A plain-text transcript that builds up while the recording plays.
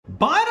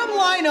Bottom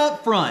line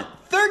up front,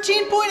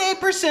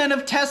 13.8%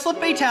 of Tesla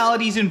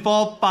fatalities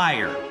involve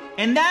fire.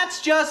 And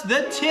that's just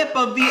the tip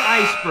of the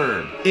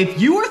iceberg. If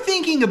you are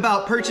thinking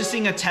about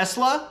purchasing a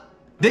Tesla,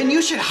 then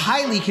you should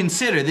highly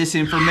consider this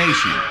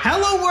information.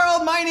 Hello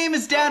world, my name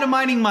is Data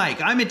Mining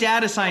Mike. I'm a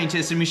data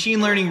scientist and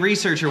machine learning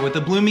researcher with the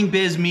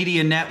BloomingBiz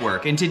Media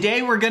Network, and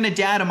today we're gonna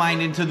data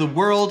mine into the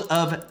world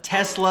of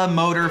Tesla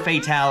motor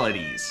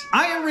fatalities.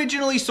 I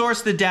originally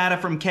sourced the data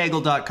from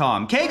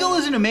Kaggle.com. Kaggle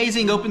is an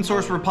amazing open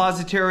source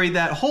repository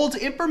that holds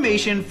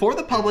information for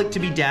the public to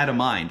be data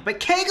mined, but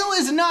Kaggle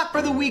is not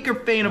for the weak or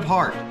faint of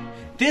heart.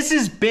 This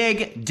is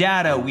big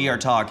data we are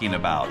talking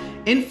about.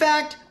 In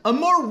fact, a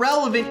more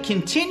relevant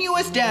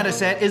continuous data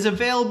set is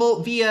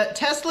available via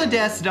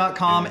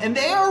tesladeaths.com, and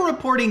they are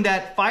reporting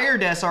that fire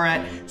deaths are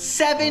at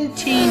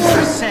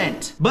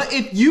 17%. But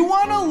if you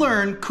want to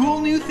learn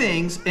cool new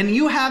things and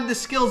you have the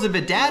skills of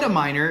a data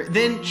miner,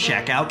 then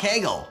check out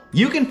Kaggle.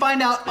 You can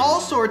find out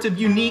all sorts of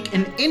unique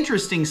and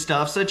interesting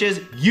stuff such as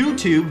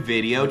YouTube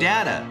video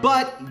data.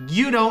 But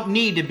you don't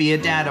need to be a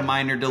data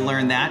miner to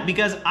learn that,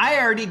 because I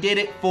already did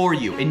it for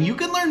you. And you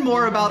can learn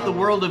more about the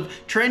world of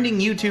trending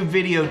YouTube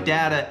video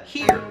data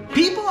here.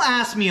 People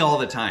ask me all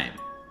the time,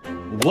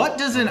 what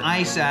does an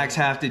ice axe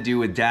have to do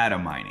with data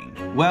mining?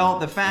 Well,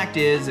 the fact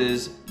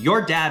is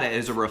your data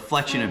is a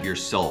reflection of your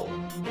soul.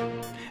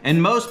 And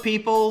most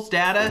people's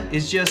data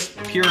is just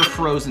pure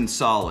frozen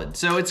solid.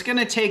 So it's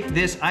gonna take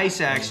this ice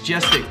axe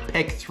just to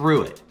pick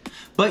through it.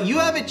 But you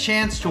have a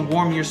chance to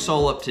warm your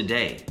soul up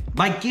today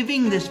by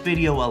giving this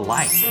video a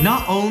like.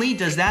 Not only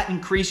does that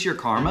increase your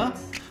karma,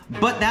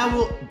 but that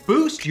will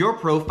boost your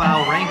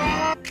profile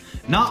ranking.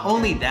 Not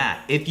only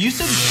that, if you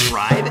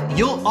subscribe,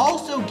 you'll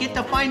also get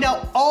to find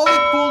out all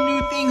the cool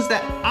new things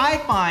that I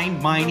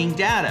find mining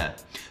data.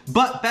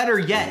 But better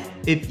yet,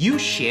 if you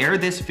share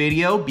this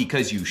video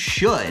because you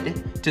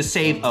should, to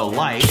save a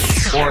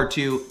life, or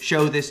to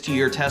show this to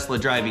your Tesla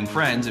driving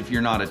friends if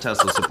you're not a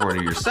Tesla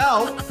supporter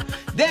yourself,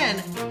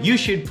 then you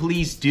should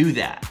please do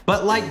that.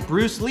 But like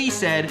Bruce Lee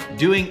said,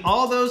 doing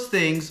all those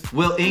things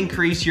will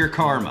increase your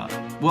karma.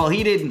 Well,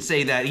 he didn't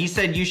say that. He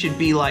said you should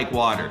be like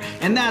water.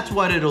 And that's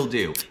what it'll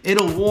do.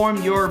 It'll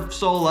warm your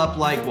soul up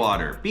like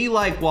water. Be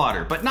like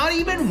water. But not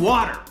even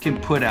water can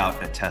put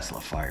out a Tesla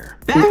fire.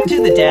 Back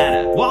to the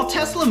data. While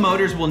Tesla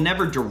Motors will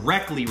never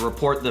directly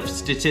report the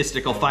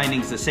statistical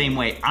findings the same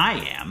way I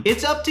am,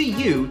 it's up to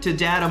you to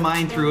data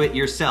mine through it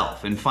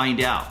yourself and find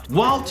out.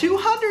 While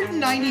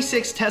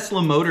 296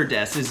 Tesla motor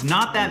deaths is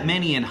not that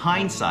many in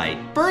hindsight,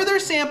 further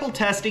sample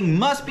testing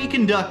must be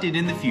conducted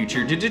in the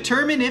future to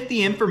determine if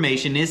the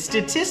information is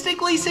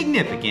statistically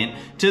significant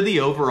to the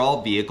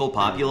overall vehicle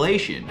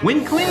population.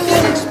 When cleaned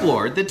and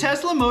explored, the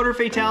Tesla motor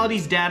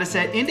fatalities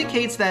dataset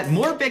indicates that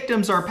more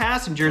victims are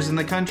passengers in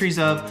the countries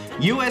of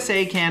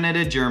USA,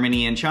 Canada,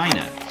 Germany, and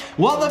China,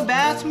 while the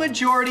vast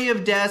majority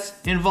of deaths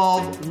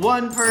involve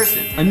one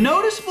person. A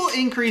noticeable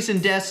increase in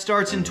deaths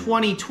starts in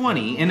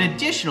 2020, and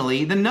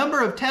additionally, the number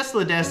of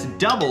Tesla deaths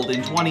doubled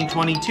in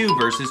 2022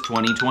 versus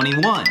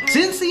 2021.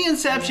 Since the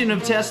inception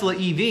of Tesla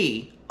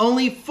EV,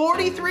 only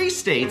 43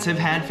 states have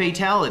had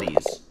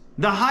fatalities,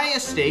 the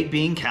highest state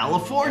being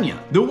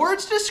California. The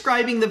words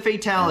describing the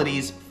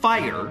fatalities,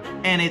 fire,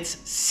 and its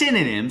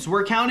synonyms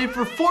were counted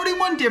for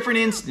 41 different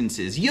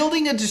instances,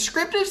 yielding a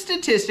descriptive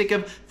statistic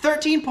of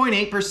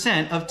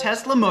 13.8% of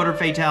Tesla motor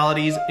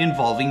fatalities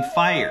involving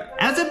fire.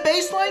 As a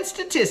baseline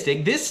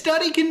statistic, this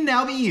study can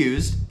now be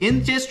used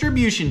in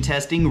distribution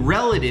testing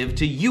relative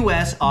to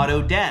US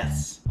auto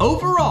deaths.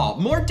 Overall,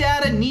 more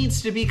data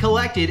needs to be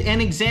collected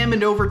and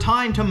examined over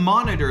time to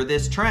monitor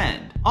this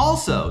trend.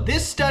 Also,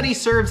 this study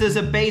serves as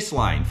a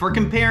baseline for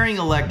comparing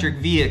electric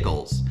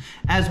vehicles,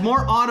 as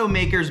more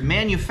automakers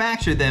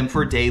manufacture them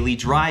for daily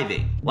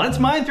driving. Let's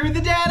mine through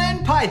the data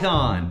in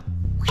Python.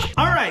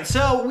 Alright,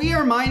 so we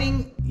are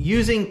mining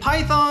using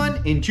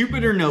Python in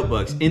Jupyter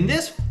Notebooks. In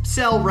this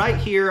cell right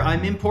here,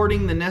 I'm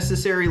importing the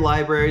necessary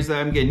libraries that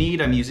I'm gonna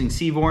need. I'm using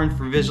Seaborn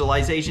for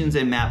visualizations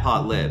and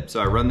Matplotlib. So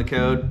I run the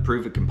code,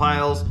 prove it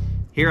compiles.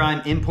 Here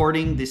I'm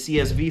importing the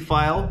CSV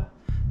file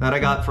that I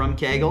got from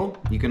Kaggle.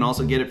 You can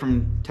also get it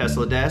from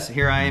Tesla Desk.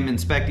 Here I am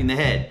inspecting the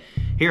head.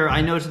 Here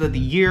I notice that the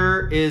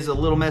year is a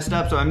little messed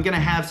up, so I'm gonna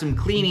have some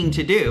cleaning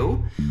to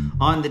do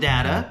on the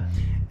data.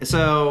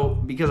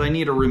 So, because I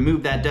need to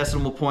remove that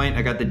decimal point,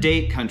 I got the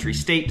date, country,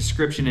 state,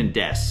 description, and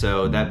deaths.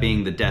 So that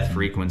being the death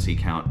frequency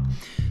count.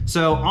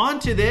 So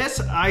onto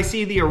this, I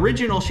see the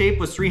original shape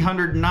was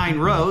 309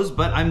 rows,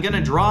 but I'm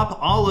gonna drop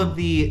all of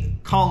the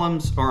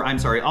columns, or I'm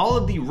sorry, all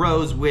of the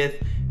rows with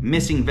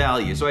missing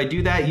values. So I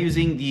do that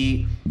using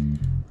the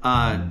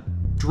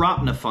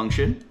dropna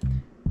function.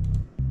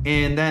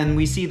 And then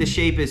we see the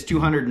shape is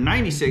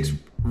 296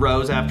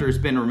 rows after it's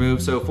been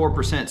removed, so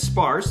 4%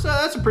 sparse. So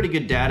that's a pretty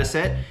good data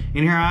set.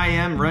 And here I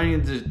am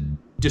running the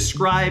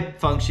describe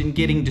function,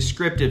 getting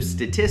descriptive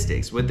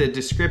statistics. With the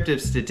descriptive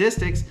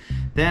statistics,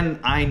 then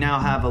I now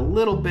have a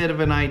little bit of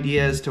an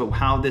idea as to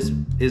how this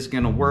is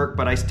gonna work,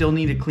 but I still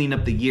need to clean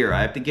up the year.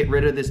 I have to get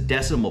rid of this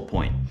decimal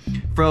point.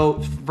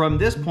 From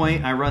this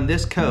point, I run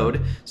this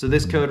code. So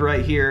this code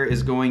right here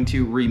is going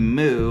to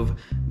remove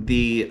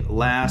the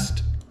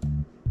last,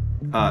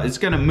 it's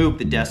gonna move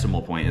the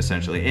decimal point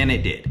essentially, and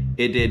it did.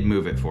 It did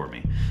move it for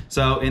me.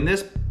 So in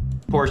this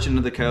portion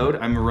of the code,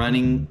 I'm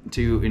running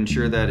to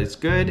ensure that it's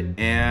good,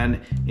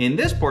 and in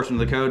this portion of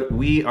the code,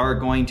 we are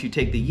going to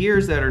take the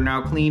years that are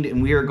now cleaned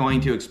and we are going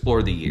to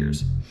explore the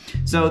years.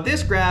 So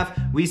this graph,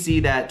 we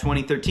see that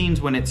 2013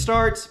 is when it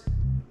starts,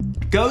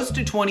 goes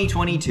to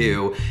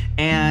 2022,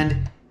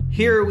 and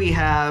here we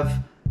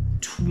have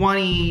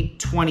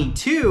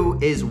 2022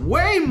 is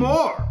way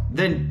more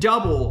than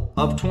double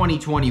of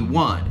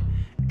 2021,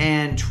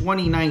 and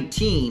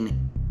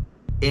 2019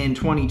 and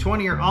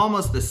 2020 are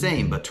almost the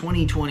same, but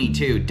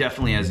 2022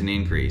 definitely has an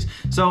increase.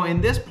 So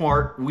in this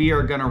part, we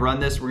are gonna run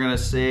this. We're gonna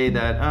say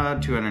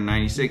that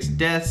 296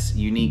 deaths,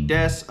 unique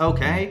deaths,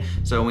 okay.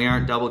 So we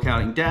aren't double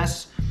counting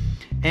deaths.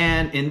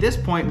 And in this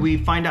point, we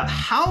find out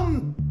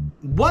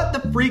what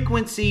the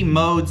frequency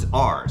modes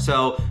are.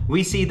 So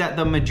we see that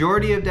the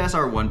majority of deaths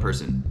are one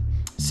person.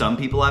 Some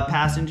people have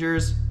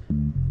passengers,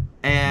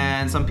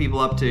 and some people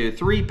up to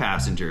 3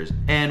 passengers.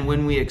 And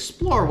when we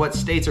explore what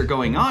states are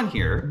going on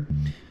here,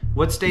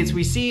 what states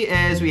we see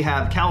is we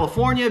have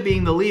California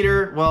being the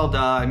leader. Well,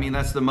 duh, I mean,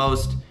 that's the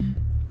most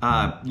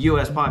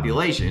US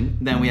population.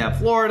 Then we have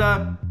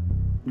Florida,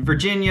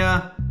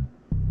 Virginia,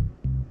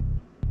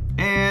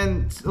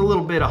 and a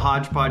little bit of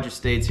hodgepodge of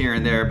states here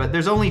and there, but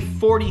there's only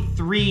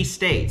 43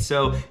 states.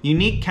 So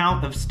unique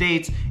count of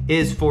states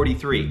is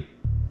 43.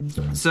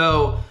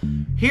 So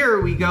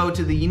here we go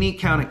to the unique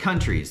count of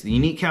countries. The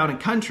unique count of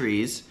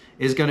countries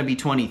is gonna be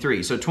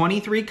 23. So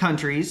 23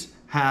 countries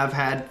have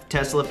had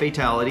Tesla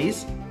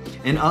fatalities.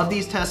 And of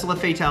these Tesla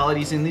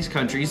fatalities in these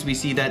countries, we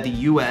see that the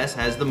US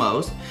has the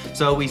most.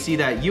 So we see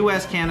that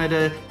US,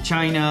 Canada,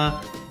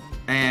 China,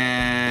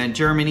 and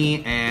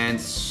Germany, and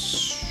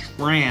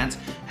France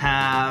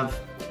have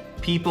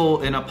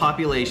people in a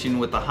population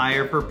with a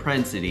higher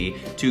propensity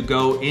to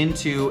go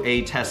into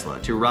a Tesla,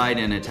 to ride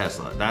in a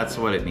Tesla. That's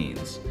what it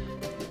means.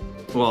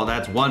 Well,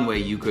 that's one way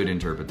you could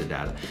interpret the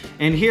data.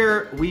 And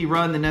here we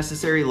run the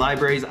necessary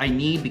libraries I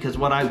need, because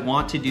what I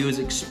want to do is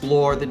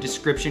explore the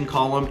description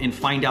column and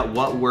find out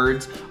what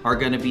words are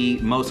gonna be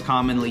most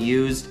commonly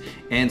used.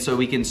 And so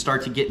we can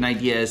start to get an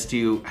idea as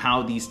to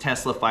how these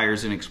Tesla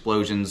fires and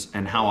explosions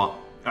and how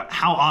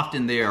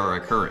often they are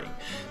occurring.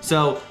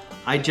 So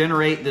I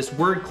generate this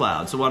word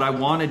cloud. So what I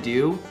wanna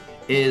do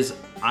is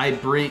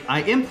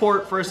I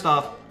import, first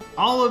off,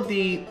 all of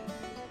the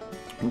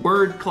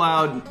word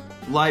cloud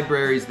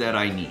libraries that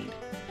I need.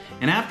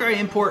 And after I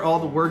import all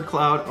the word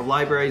cloud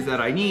libraries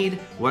that I need,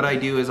 what I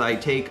do is I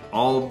take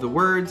all of the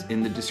words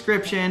in the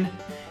description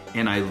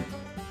and I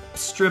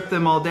strip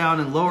them all down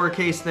and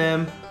lowercase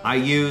them. I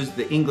use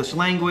the English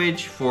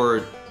language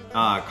for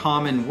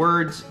common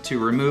words to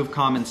remove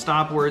common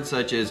stop words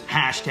such as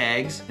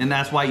hashtags, and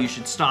that's why you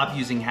should stop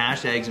using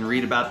hashtags and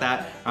read about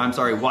that. I'm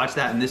sorry, watch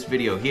that in this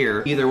video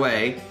here. Either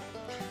way,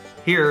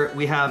 here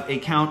we have a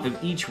count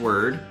of each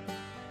word,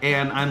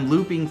 and I'm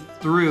looping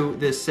through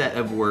this set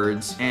of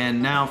words,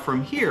 and now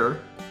from here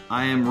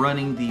I am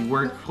running the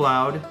word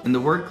cloud, and the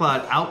word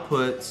cloud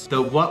outputs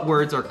what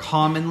words are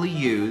commonly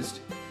used,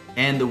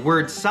 and the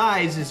word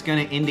size is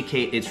going to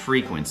indicate its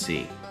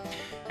frequency.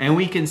 And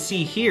we can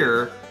see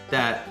here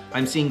that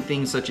I'm seeing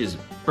things such as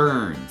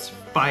burns,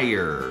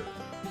 fire,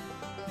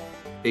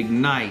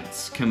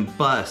 ignites,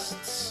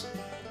 combusts.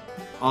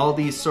 All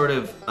these sort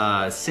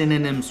of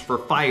synonyms for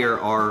fire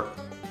are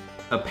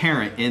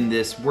apparent in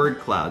this word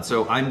cloud.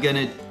 So I'm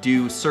gonna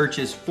do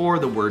searches for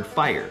the word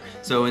fire.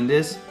 So in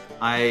this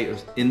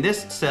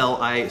cell,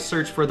 I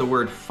search for the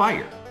word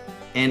fire,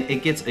 and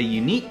it gets a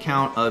unique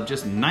count of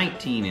just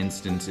 19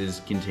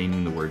 instances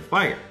containing the word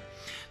fire.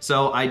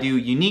 So I do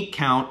unique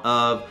count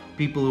of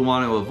people who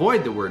want to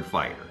avoid the word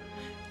fire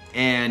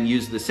and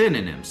use the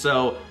synonym.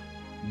 So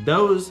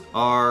those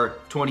are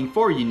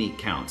 24 unique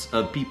counts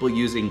of people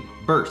using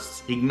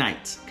bursts,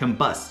 ignites,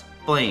 combusts,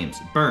 flames,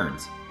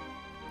 burns.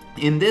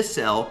 In this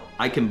cell,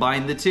 I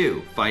combine the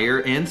two,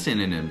 fire and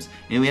synonyms,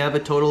 and we have a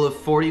total of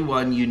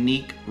 41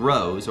 unique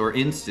rows or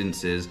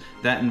instances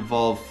that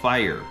involve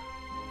fire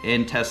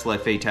and Tesla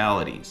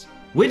fatalities.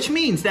 Which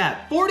means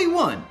that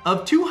 41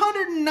 of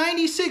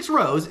 296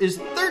 rows is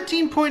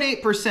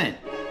 13.8%.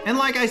 And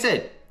like I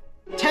said,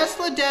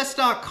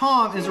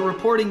 TeslaDeaths.com is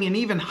reporting an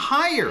even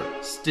higher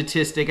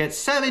statistic at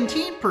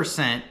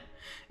 17%.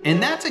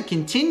 And that's a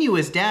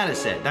continuous data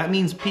set. That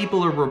means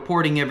people are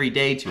reporting every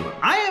day to it.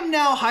 I am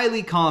now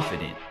highly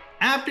confident.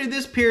 After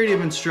this period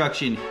of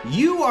instruction,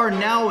 you are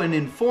now an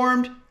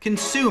informed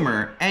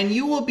consumer, and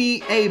you will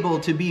be able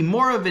to be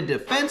more of a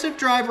defensive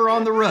driver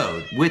on the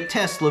road with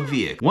Tesla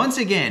vehicles. Once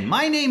again,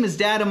 my name is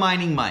Data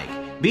Mining Mike.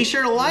 Be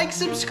sure to like,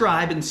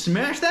 subscribe, and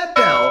smash that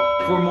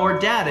bell for more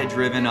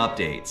data-driven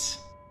updates.